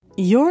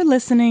You're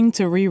listening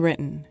to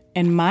Rewritten,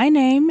 and my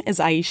name is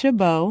Aisha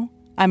Bowe.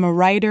 I'm a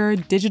writer,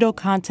 digital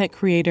content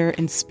creator,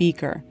 and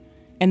speaker.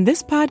 And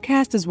this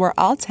podcast is where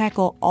I'll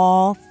tackle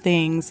all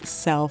things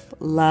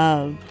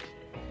self-love.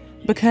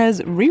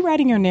 Because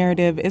rewriting your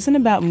narrative isn't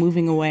about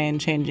moving away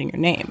and changing your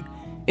name.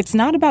 It's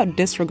not about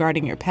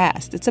disregarding your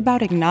past. It's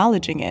about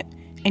acknowledging it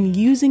and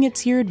using it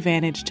to your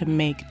advantage to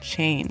make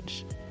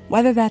change.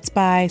 Whether that's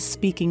by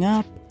speaking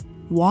up,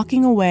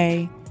 walking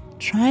away,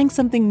 trying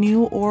something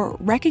new, or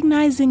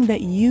recognizing that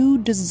you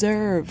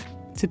deserve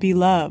to be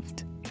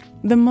loved.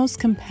 The most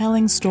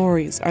compelling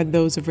stories are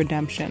those of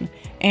redemption,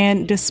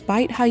 and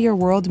despite how your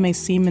world may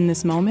seem in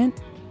this moment,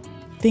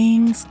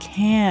 things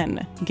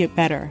can get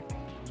better.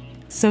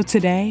 So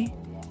today,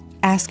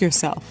 ask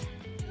yourself,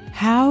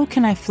 how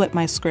can I flip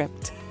my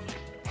script?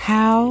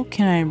 How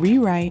can I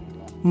rewrite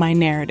my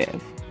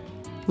narrative?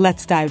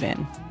 Let's dive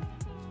in.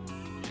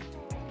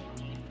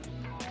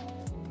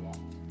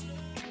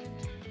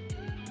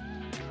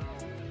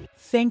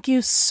 Thank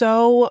you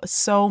so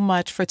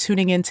much for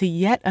tuning in to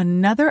yet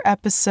another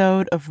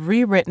episode of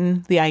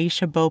Rewritten, the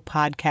Aisha Bowe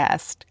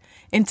podcast.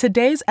 In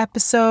today's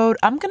episode,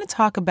 I'm going to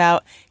talk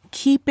about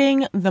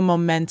keeping the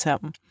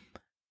momentum.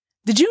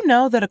 Did you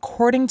know that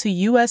according to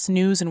U.S.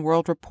 News and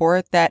World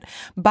Report that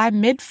by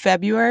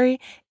mid-February,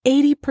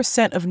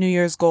 80% of New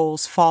Year's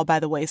goals fall by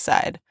the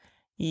wayside?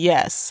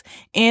 Yes.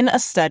 In a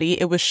study,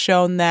 it was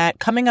shown that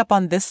coming up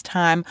on this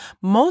time,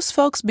 most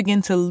folks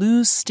begin to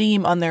lose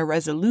steam on their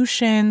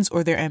resolutions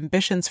or their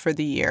ambitions for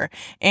the year.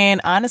 And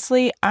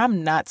honestly,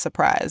 I'm not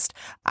surprised.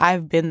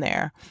 I've been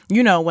there.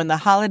 You know, when the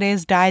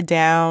holidays die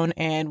down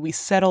and we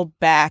settle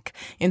back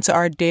into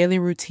our daily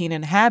routine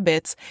and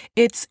habits,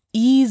 it's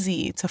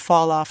easy to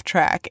fall off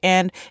track.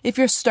 And if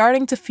you're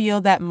starting to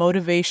feel that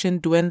motivation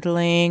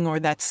dwindling or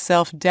that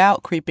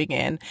self-doubt creeping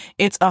in,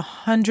 it's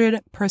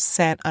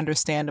 100%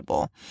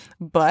 understandable.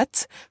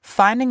 But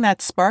finding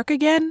that spark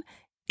again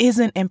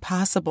isn't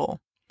impossible.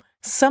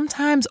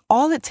 Sometimes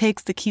all it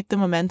takes to keep the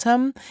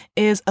momentum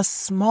is a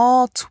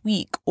small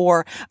tweak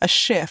or a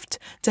shift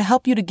to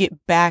help you to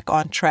get back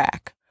on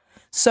track.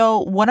 So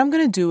what I'm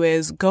going to do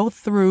is go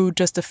through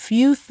just a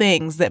few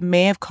things that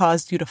may have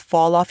caused you to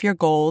fall off your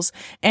goals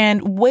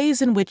and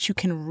ways in which you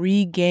can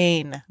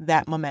regain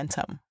that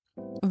momentum.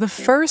 The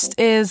first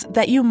is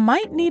that you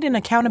might need an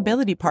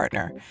accountability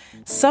partner.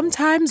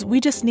 Sometimes we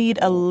just need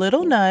a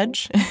little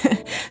nudge,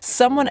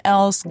 someone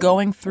else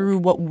going through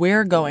what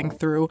we're going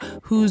through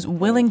who's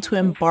willing to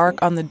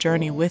embark on the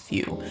journey with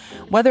you.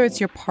 Whether it's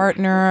your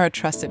partner, a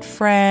trusted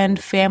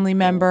friend, family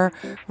member,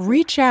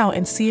 reach out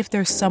and see if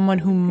there's someone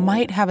who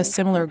might have a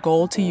similar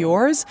goal to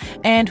yours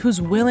and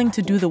who's willing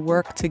to do the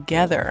work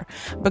together.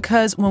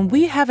 Because when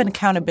we have an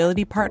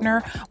accountability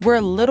partner, we're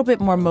a little bit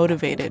more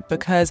motivated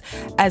because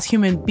as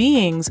human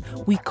beings,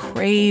 we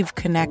crave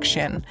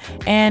connection.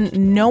 And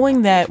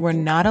knowing that we're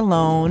not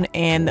alone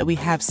and that we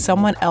have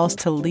someone else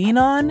to lean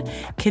on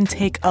can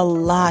take a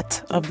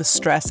lot of the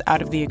stress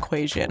out of the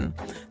equation.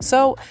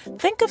 So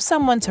think of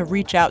someone to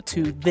reach out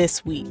to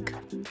this week.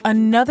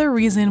 Another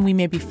reason we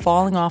may be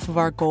falling off of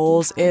our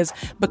goals is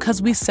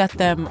because we set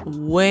them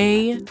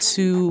way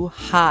too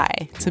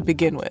high to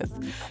begin with.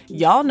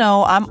 Y'all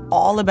know I'm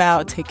all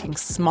about taking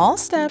small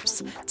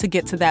steps to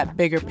get to that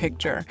bigger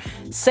picture.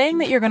 Saying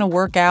that you're going to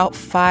work out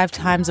 5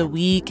 times a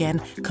week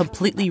and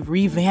completely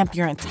revamp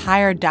your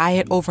entire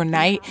diet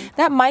overnight,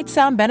 that might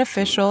sound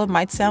beneficial, it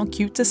might sound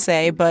cute to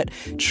say, but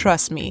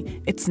trust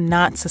me, it's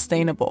not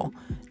sustainable.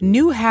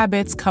 New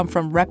habits come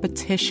from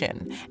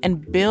repetition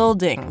and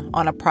building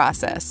on a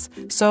process.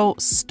 So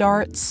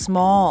start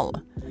small.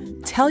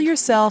 Tell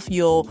yourself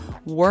you'll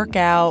work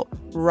out,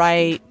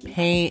 write,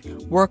 paint,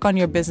 work on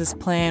your business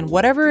plan,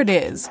 whatever it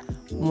is,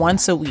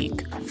 once a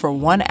week for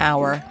 1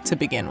 hour to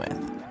begin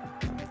with.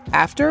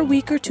 After a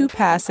week or two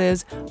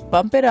passes,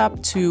 bump it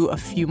up to a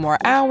few more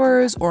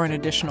hours or an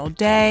additional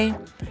day,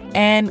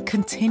 and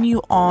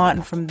continue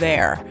on from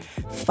there.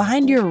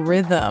 Find your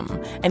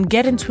rhythm and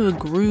get into a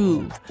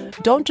groove.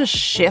 Don't just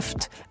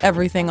shift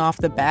everything off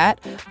the bat.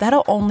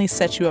 That'll only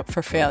set you up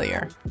for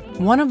failure.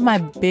 One of my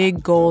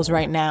big goals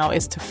right now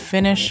is to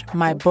finish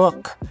my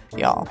book,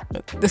 y'all.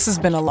 This has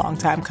been a long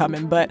time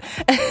coming, but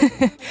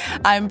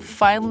I'm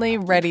finally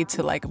ready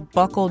to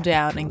buckle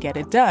down and get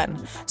it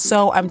done.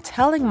 So I'm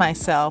telling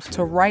myself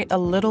to write a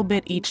little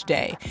bit each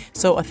day.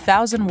 So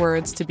 1,000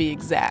 words to be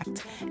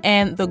exact.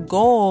 And the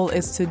goal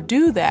is to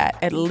do that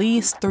at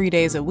least 3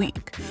 days a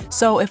week.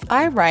 So if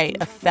I write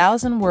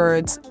 1,000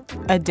 words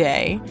a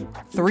day,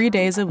 3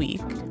 days a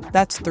week,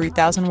 that's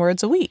 3,000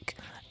 words a week.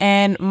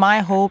 And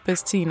my hope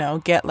is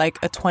to, get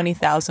a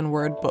 20,000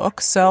 word book.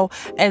 So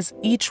as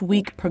each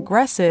week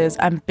progresses,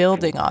 I'm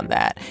building on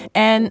that.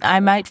 And I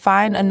might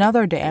find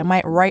another day. I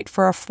might write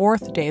for a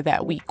 4th day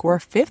that week or a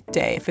 5th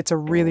day if it's a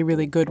really,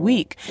 really good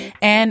week.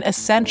 And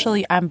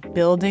essentially, I'm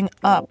building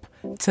up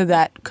to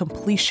that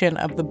completion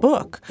of the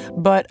book,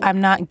 but I'm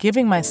not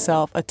giving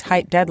myself a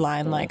tight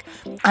deadline like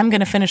I'm going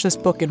to finish this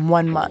book in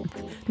 1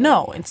 month.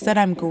 No, instead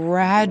I'm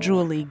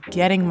gradually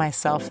getting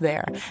myself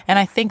there. And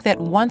I think that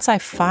once I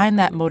find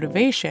that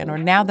motivation, or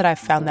now that I've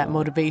found that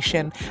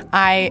motivation,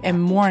 I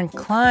am more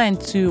inclined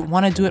to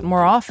want to do it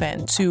more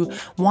often, to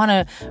want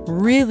to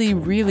really,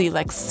 really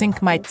like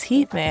sink my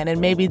teeth in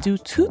and maybe do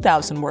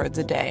 2,000 words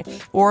a day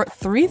or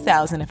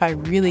 3,000 if I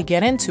really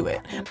get into it.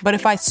 But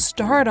if I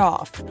start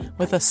off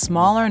with a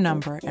smaller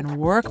number and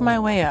work my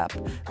way up,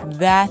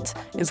 that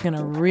is going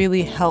to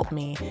really help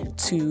me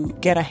to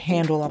get a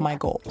handle on my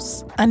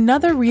goals.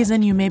 Another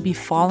reason you may be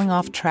falling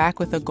off track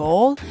with a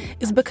goal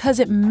is because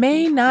it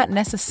may not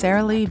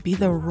necessarily be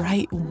the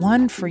right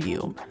one for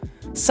you.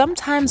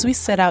 Sometimes we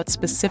set out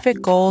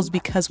specific goals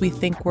because we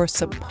think we're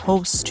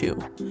supposed to,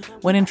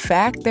 when in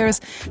fact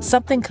there's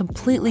something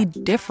completely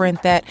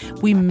different that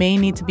we may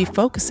need to be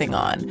focusing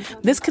on.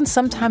 This can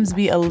sometimes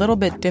be a little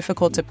bit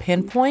difficult to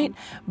pinpoint,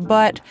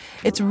 but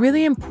it's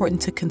really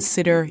important to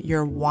consider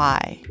your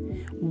why.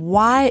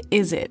 Why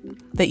is it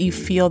that you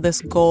feel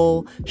this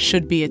goal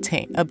should be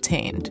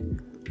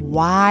obtained?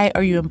 Why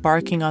are you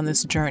embarking on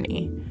this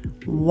journey?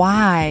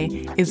 Why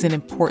is it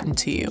important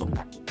to you?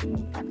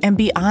 And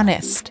be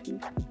honest.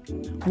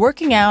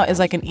 Working out is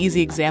like an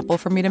easy example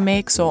for me to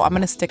make, so I'm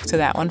going to stick to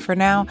that one for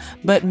now.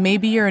 But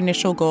maybe your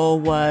initial goal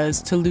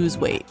was to lose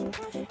weight.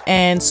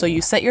 And so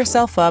you set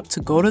yourself up to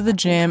go to the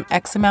gym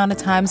X amount of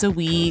times a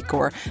week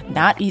or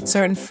not eat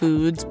certain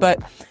foods.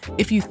 But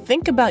if you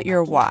think about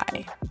your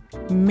why,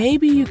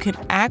 maybe you can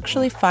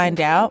actually find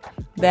out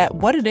that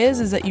what it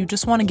is that you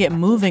just want to get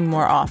moving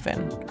more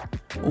often.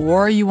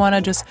 Or you want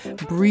to just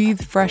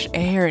breathe fresh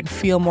air and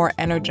feel more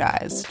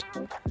energized.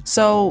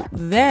 So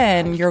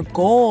then your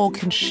goal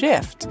can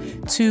shift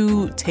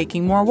to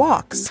taking more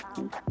walks,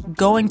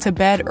 going to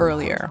bed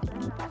earlier,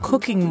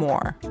 cooking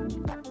more.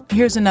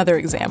 Here's another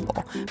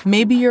example.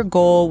 Maybe your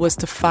goal was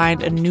to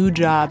find a new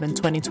job in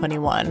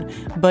 2021,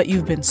 but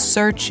you've been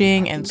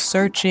searching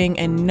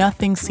and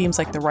nothing seems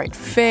like the right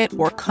fit,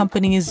 or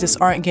companies just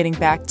aren't getting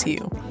back to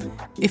you.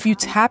 If you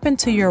tap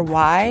into your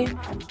why,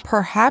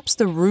 perhaps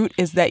the root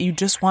is that you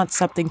just want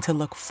something to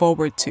look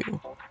forward to,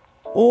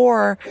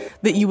 or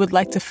that you would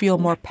like to feel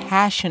more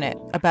passionate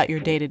about your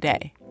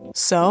day-to-day.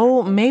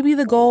 So maybe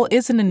the goal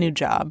isn't a new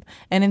job,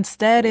 and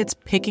instead it's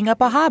picking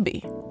up a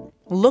hobby,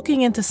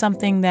 looking into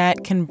something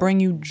that can bring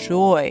you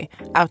joy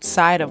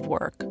outside of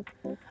work.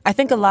 I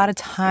think a lot of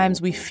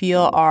times we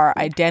feel our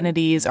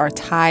identities are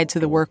tied to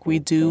the work we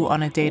do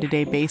on a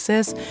day-to-day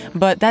basis,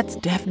 but that's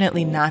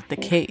definitely not the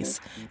case.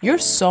 You're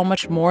so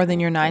much more than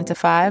your 9 to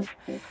 5.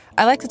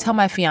 I like to tell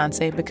my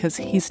fiance, because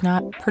he's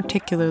not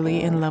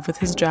particularly in love with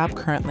his job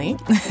currently,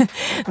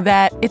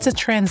 that it's a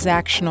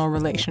transactional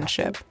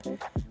relationship.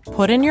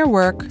 Put in your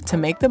work to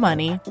make the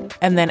money,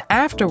 and then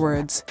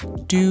afterwards,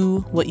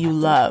 do what you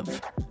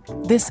love.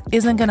 This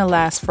isn't going to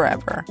last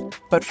forever,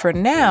 but for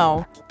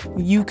now,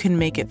 you can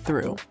make it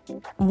through.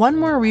 One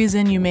more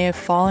reason you may have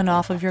fallen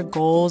off of your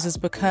goals is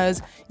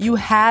because you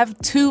have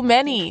too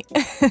many.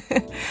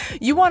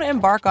 You want to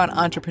embark on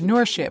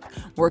entrepreneurship,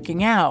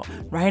 working out,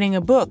 writing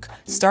a book,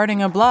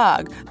 starting a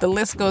blog, the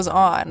list goes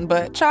on,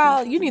 but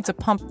child, you need to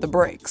pump the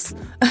brakes.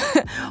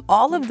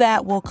 All of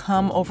that will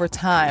come over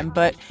time,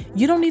 but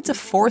you don't need to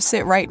force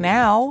it right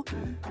now.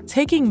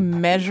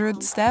 Taking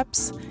measured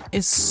steps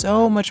is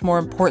so much more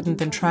important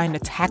than trying to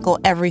tackle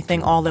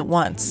everything all at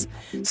once.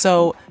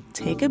 So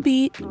take a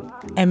beat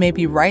and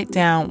maybe write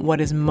down what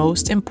is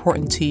most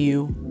important to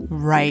you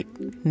right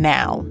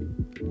now.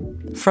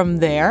 From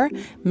there,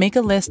 make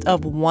a list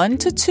of 1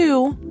 to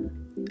 2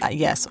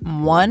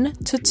 1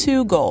 to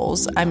 2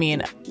 goals. I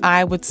mean,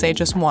 I would say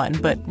just one,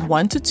 but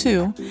 1 to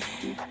 2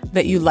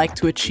 that you like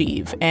to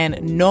achieve,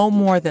 and no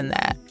more than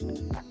that.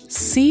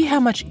 See how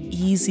much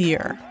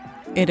easier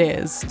it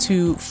is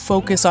to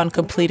focus on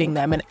completing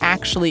them and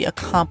actually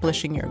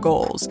accomplishing your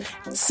goals.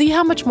 See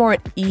how much more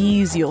at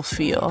ease you'll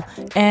feel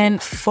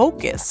and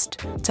focused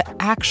to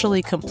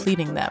actually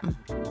completing them.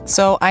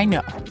 So I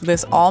know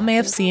this all may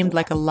have seemed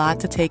like a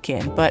lot to take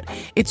in, but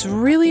it's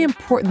really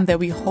important that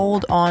we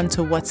hold on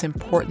to what's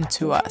important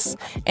to us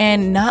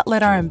and not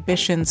let our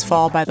ambitions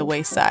fall by the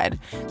wayside.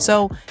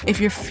 So if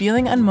you're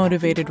feeling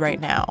unmotivated right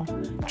now,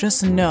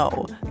 just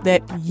know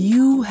that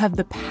you have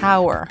the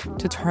power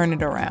to turn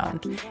it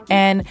around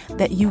and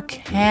that you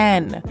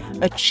can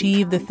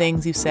achieve the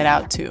things you set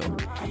out to.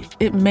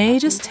 It may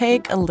just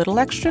take a little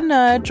extra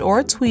nudge or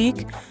a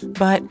tweak,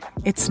 but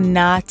it's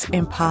not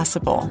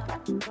impossible.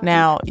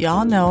 Now,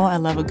 y'all know I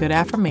love a good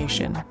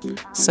affirmation,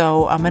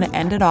 so I'm going to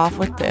end it off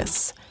with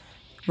this.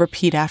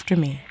 Repeat after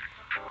me.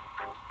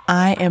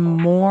 I am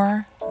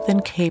more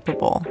than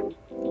capable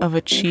of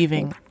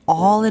achieving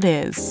all it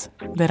is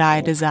that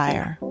I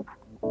desire.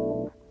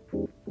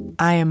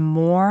 I am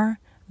more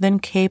than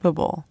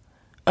capable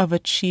of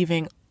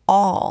achieving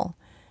all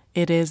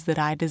it is that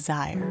I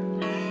desire.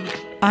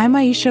 I'm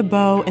Aisha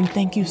Bowe, and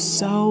thank you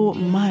so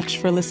much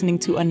for listening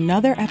to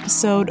another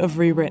episode of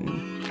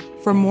Rewritten.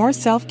 For more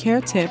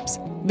self-care tips,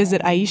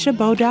 visit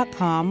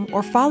AishaBowe.com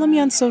or follow me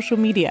on social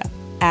media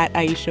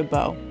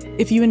 @AishaBowe.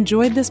 If you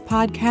enjoyed this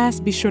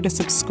podcast, be sure to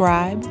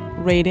subscribe,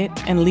 rate it,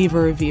 and leave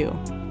a review.